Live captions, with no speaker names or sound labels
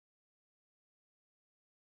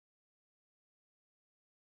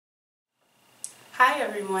Hi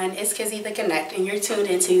everyone, it's Kizzy the Connect and you're tuned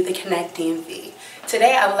into the Connect DMV.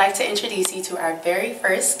 Today I would like to introduce you to our very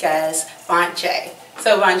first guest, Vante.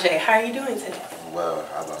 So Vante, how are you doing today? Well,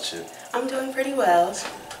 how about you? I'm doing pretty well.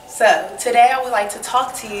 So today I would like to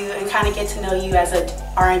talk to you and kind of get to know you as an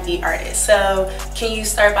R&B artist. So can you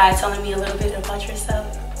start by telling me a little bit about yourself?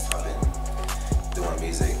 I've been doing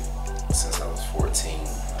music since I was 14.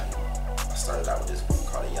 I started out with this group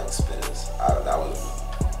called the Young Spitters.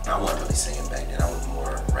 I wasn't really singing back then. I was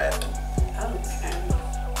more rapping. Okay.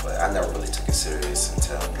 But I never really took it serious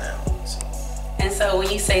until now. So. And so when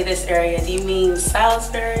you say this area, do you mean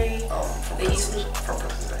Salisbury? From Princess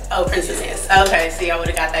Anne. Oh, Princess Anne. Okay, see, I would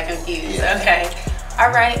have got that confused. Yeah. Okay.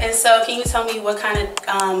 All right, and so can you tell me what kind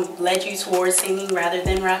of led you towards singing rather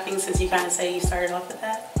than rapping, since you kind of say you started off with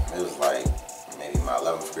that? It was like maybe my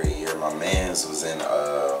 11th grade year. My man's was in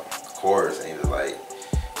chorus, and he was like,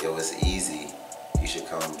 yo, it's easy. You should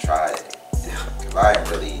come try it. Cause I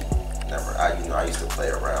ain't really never. I used to play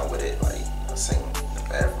around with it, like sing in the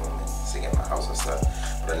bathroom and sing in my house and stuff.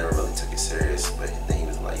 But I never really took it serious. But then he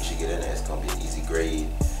was like, you should get in there. It's gonna be an easy grade,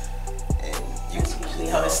 and you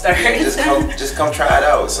know, how it started. Yeah, just come try it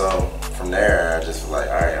out. So from there, I just was like,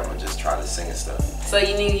 all right, I'm gonna just try to sing and stuff. So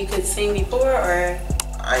you knew you could sing before, or?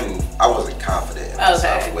 I wasn't confident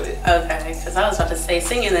with it. Okay, because I was about to say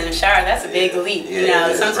singing in the shower, that's a big leap. You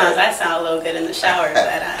know, sometimes I sound a little good in the shower,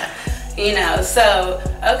 but you know. So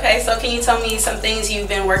okay, so can you tell me some things you've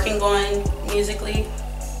been working on musically?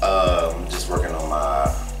 Just working on my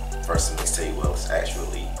first mixtape. Well, it's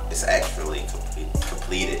actually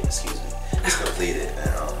completed. Excuse me, it's completed, and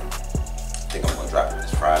I think I'm gonna drop it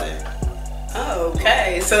this Friday. Oh,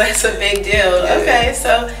 okay, so that's a big deal. Yeah. Okay,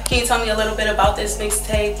 so can you tell me a little bit about this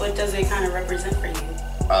mixtape? What does it kind of represent for you?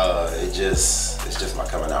 It's just my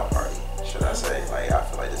coming out party, should I say. Like, I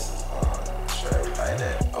feel like this is to show everybody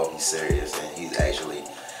that, oh, he's serious and he's actually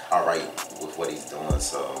all right with what he's doing,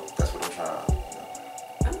 so that's what I'm trying,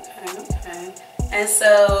 you know. Okay. And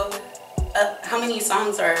so, how many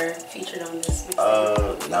songs are featured on this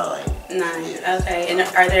mixtape? 9. 9. Yeah. Okay. And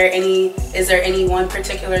is there any one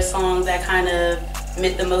particular song that kind of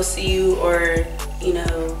meant the most to you, or you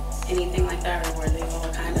know, anything like that, or were they all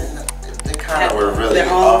kind of? They kind of were really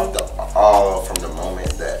all from the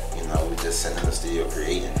moment that, you know, we just sitting in the studio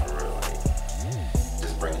creating for real, like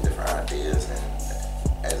just bringing different ideas,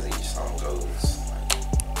 and as each song goes,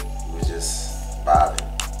 like, we were just vibing.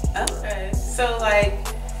 Okay. So like,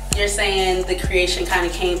 you're saying the creation kind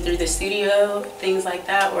of came through the studio, things like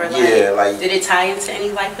that, or like, yeah, like, did it tie into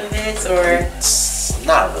any life events, or?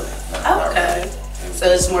 Not really. Okay. Not really.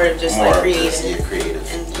 So it's more of just like creative. Creative.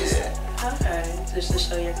 Yeah. Okay. Just to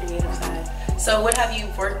show your creative side. So what have you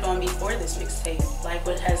worked on before this mixtape? Like,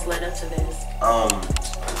 what has led up to this?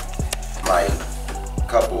 Like a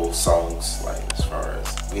couple songs. Like, as far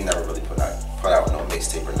as we never really put out no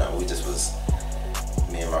mixtape or nothing. We just was,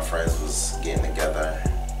 me and my friends was getting together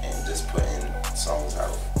and just putting songs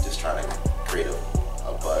out, just trying to create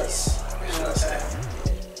a buzz, should I say.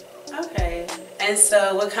 Okay. And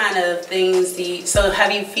so what kind of things so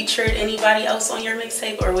have you featured anybody else on your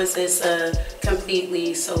mixtape, or was this a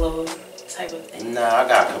completely solo type of thing? Nah, I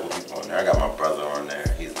got a couple people on there. I got my brother on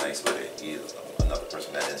there. He's nice with it. He's another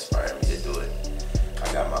person that inspired me to do it.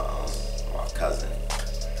 I got my cousin.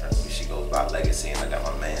 She goes by Legacy, and I got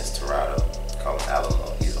my man's Torado, called him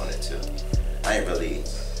Alamo. He's on it too. I ain't really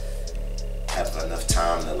have enough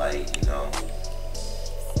time to, like, you know,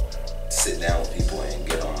 sit down with people and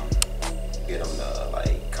get them to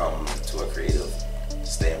like come to a creative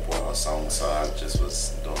standpoint on songs. So I just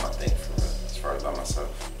was doing my thing as far as by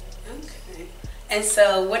myself. Okay. And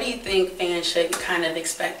so, what do you think fans should kind of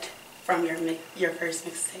expect from your first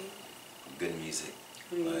mixtape? Good music.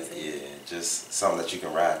 Music. Yeah, just something that you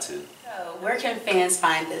can ride to. So, where can fans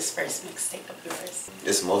find this first mixtape of yours?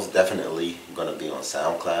 It's most definitely going to be on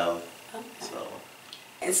SoundCloud. Okay. So.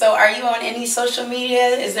 And so, are you on any social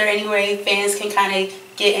media? Is there any way fans can kind of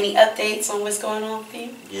get any updates on what's going on with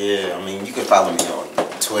you? Yeah, I mean, you can follow me on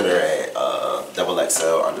Twitter at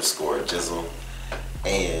XXL_Jizzle,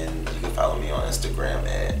 and you can follow me on Instagram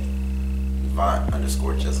at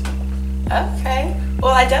Vante_Jizzle. Okay.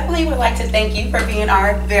 Well, I definitely would like to thank you for being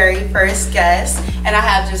our very first guest. And I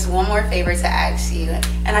have just one more favor to ask you.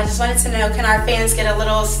 And I just wanted to know, can our fans get a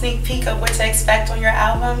little sneak peek of what to expect on your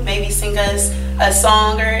album? Maybe sing us a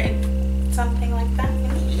song or something like that?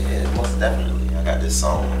 Yeah, most definitely. I got this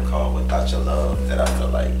song called Without Your Love that I feel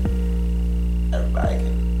like everybody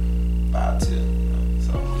can vibe to. You know?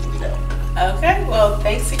 So we can do that one. Okay. Well,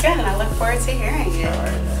 thanks again. I look forward to hearing it. All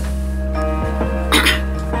right, man.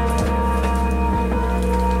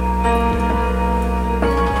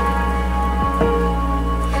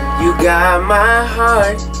 got my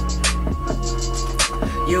heart,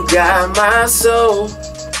 you got my soul.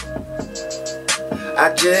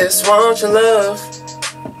 I just want your love,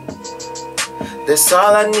 that's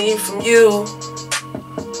all I need from you.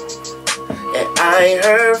 And I ain't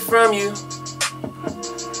heard from you.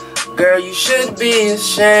 Girl, you should be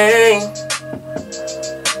ashamed,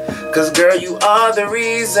 'cause girl, you are the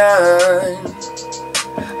reason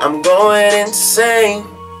I'm going insane.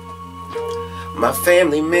 My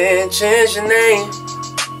family mentions your name,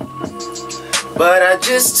 but I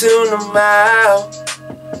just tune them out.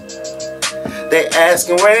 They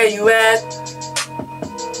asking where you at,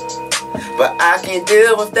 but I can't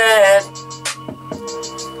deal with that,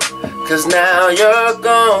 'cause now you're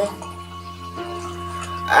gone.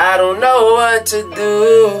 I don't know what to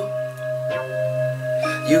do.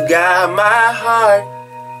 You got my heart,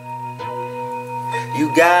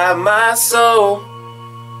 you got my soul.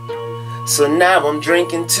 So now I'm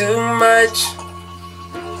drinking too much,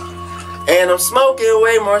 and I'm smoking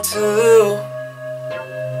way more too.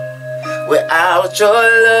 Without your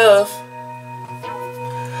love,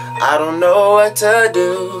 I don't know what to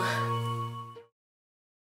do.